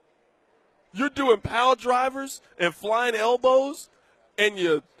 You're doing power drivers and flying elbows, and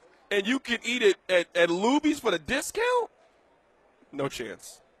you can eat it at Luby's for the discount? No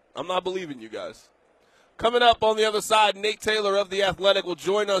chance. I'm not believing you guys. Coming up on the other side, Nate Taylor of The Athletic will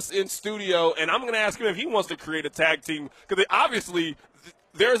join us in studio, and I'm going to ask him if he wants to create a tag team, because obviously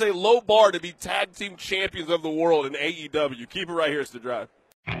there's a low bar to be tag team champions of the world in AEW. Keep it right here, it's The Drive.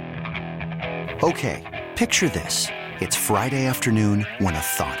 Okay, picture this. It's Friday afternoon when a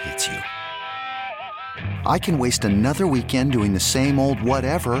thought hits you. I can waste another weekend doing the same old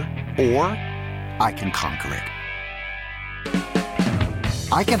whatever, or I can conquer it.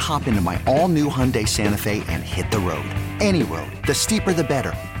 I can hop into my all-new Hyundai Santa Fe and hit the road. Any road. The steeper, the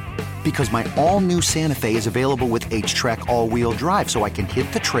better. Because my all-new Santa Fe is available with H-Track all-wheel drive, so I can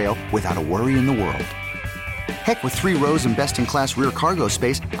hit the trail without a worry in the world. Heck, with 3 rows and best-in-class rear cargo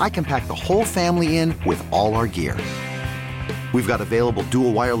space, I can pack the whole family in with all our gear. We've got available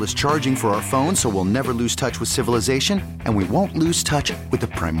dual wireless charging for our phones, so we'll never lose touch with civilization, and we won't lose touch with the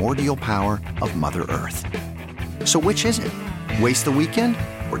primordial power of Mother Earth. So which is it? Waste the weekend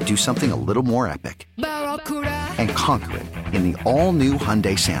or do something a little more epic? And conquer it in the all-new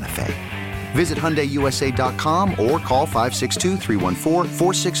Hyundai Santa Fe. Visit HyundaiUSA.com or call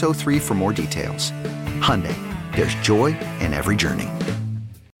 562-314-4603 for more details. Hyundai, there's joy in every journey.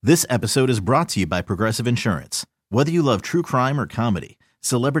 This episode is brought to you by Progressive Insurance. Whether you love true crime or comedy,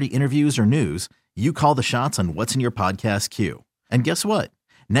 celebrity interviews or news, you call the shots on what's in your podcast queue. And guess what?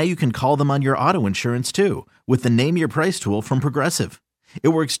 Now you can call them on your auto insurance too with the Name Your Price tool from Progressive. It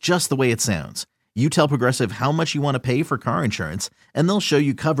works just the way it sounds. You tell Progressive how much you want to pay for car insurance, and they'll show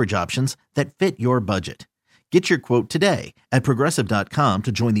you coverage options that fit your budget. Get your quote today at Progressive.com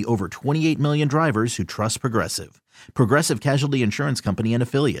to join the over 28 million drivers who trust Progressive. Progressive Casualty Insurance Company and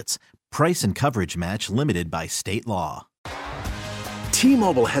Affiliates. Price and coverage match limited by state law.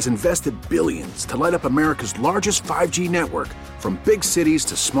 T-Mobile has invested billions to light up America's largest 5G network, from big cities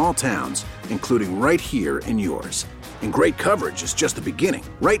to small towns, including right here in yours. And great coverage is just the beginning.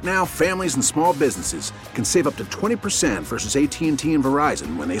 Right now, families and small businesses can save up to 20% versus AT&T and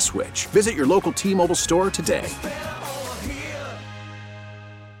Verizon when they switch. Visit your local T-Mobile store today.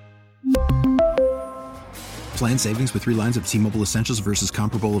 Plan savings with 3 lines of T-Mobile Essentials versus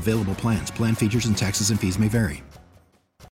comparable available plans. Plan features and taxes and fees may vary.